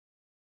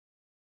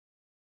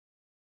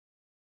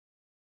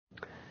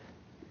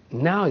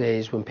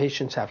Nowadays, when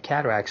patients have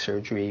cataract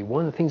surgery,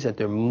 one of the things that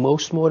they're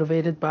most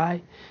motivated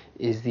by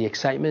is the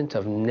excitement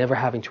of never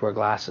having to wear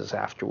glasses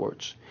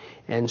afterwards.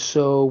 And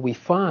so we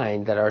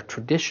find that our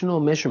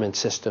traditional measurement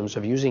systems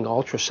of using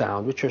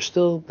ultrasound, which are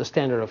still the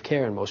standard of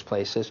care in most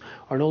places,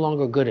 are no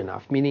longer good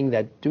enough, meaning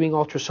that doing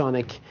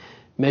ultrasonic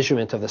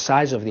measurement of the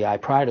size of the eye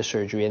prior to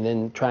surgery and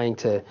then trying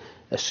to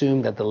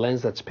assume that the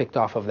lens that's picked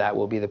off of that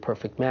will be the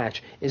perfect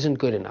match isn't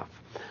good enough.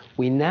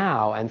 We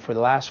now, and for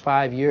the last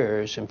 5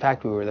 years, in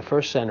fact, we were the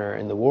first center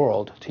in the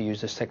world to use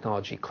this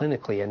technology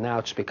clinically, and now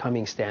it's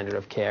becoming standard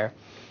of care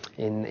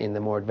in the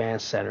more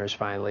advanced centers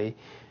finally.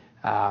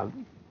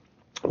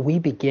 We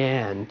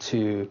began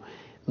to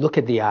look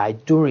at the eye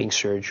during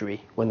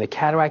surgery. When the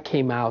cataract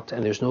came out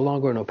and there's no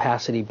longer an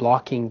opacity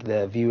blocking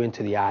the view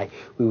into the eye,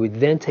 we would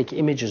then take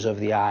images of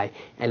the eye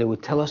and it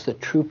would tell us the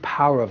true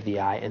power of the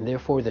eye and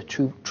therefore the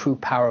true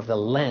power of the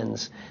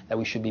lens that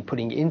we should be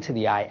putting into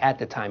the eye at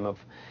the time of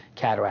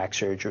cataract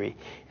surgery.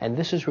 And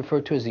this is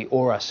referred to as the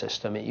ORA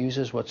system. It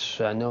uses what's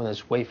known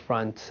as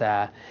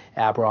wavefront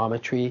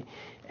aberrometry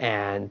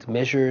and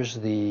measures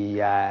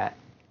the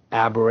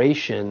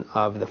aberration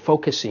of the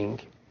focusing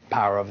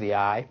power of the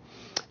eye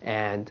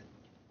and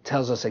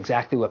tells us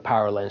exactly what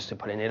power lens to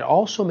put in. It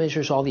also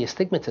measures all the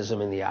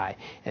astigmatism in the eye,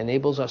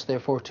 enables us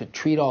therefore to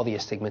treat all the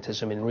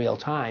astigmatism in real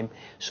time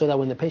so that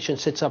when the patient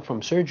sits up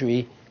from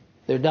surgery,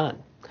 they're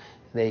done.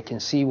 They can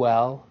see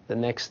well the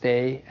next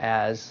day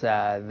as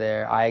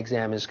their eye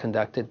exam is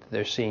conducted.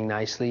 They're seeing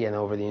nicely, and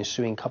over the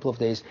ensuing couple of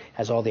days,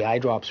 as all the eye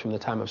drops from the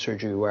time of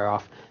surgery wear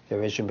off,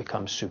 their vision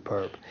becomes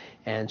superb.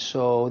 And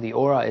so the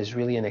ORA is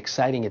really an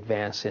exciting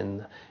advance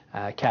in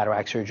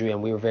cataract surgery,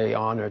 and we were very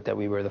honored that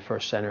we were the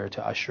first center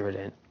to usher it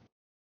in.